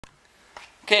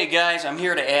Okay guys, I'm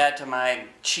here to add to my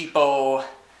cheapo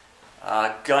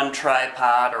gun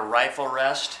tripod or rifle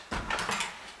rest.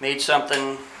 Made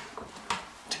something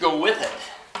to go with it.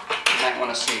 You might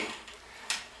want to see.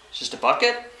 It's just a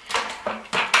bucket.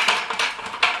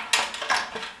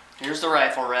 Here's the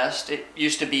rifle rest. It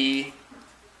used to be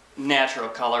natural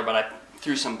color, but I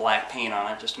threw some black paint on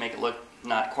it just to make it look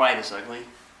not quite as ugly.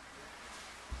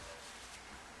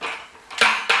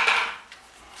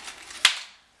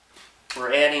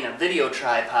 We're adding a video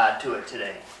tripod to it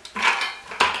today,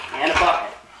 and a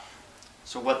bucket.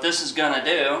 So what this is going to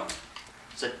do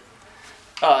is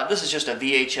this is just a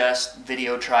VHS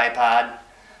video tripod,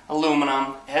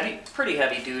 aluminum, pretty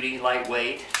heavy duty,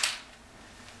 lightweight.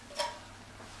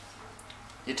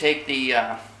 You take the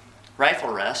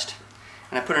rifle rest,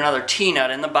 and I put another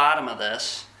T-nut in the bottom of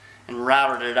this and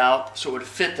routed it out so it would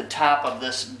fit the top of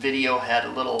this video head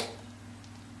a little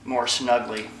more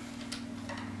snugly.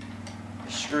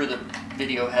 Screw the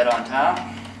video head on top,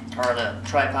 or the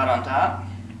tripod on top.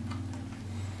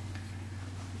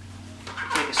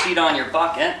 Take a seat on your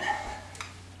bucket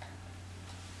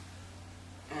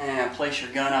and place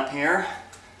your gun up here.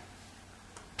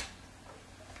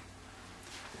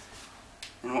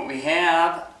 And what we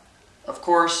have, of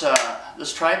course,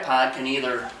 this tripod can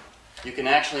you can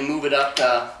actually move it up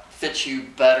to fit you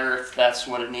better if that's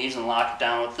what it needs and lock it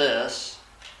down with this.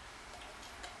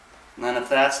 And then if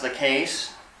that's the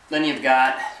case, then you've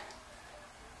got,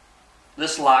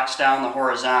 this locks down the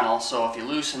horizontal, so if you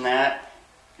loosen that,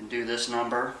 you can do this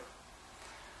number.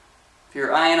 If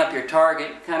you're eyeing up your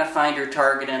target, kind of find your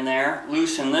target in there,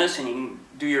 loosen this and you can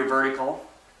do your vertical.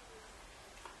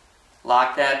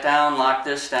 Lock that down, lock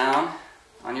this down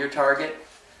on your target.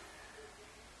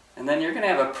 And then you're going to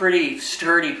have a pretty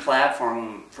sturdy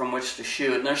platform from which to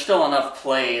shoot. And there's still enough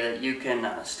play that you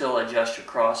can still adjust your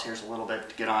crosshairs a little bit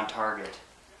to get on target.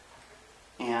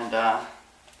 And,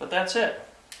 but that's it.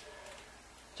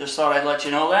 Just thought I'd let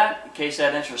you know that in case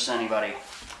that interests anybody.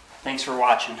 Thanks for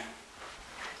watching.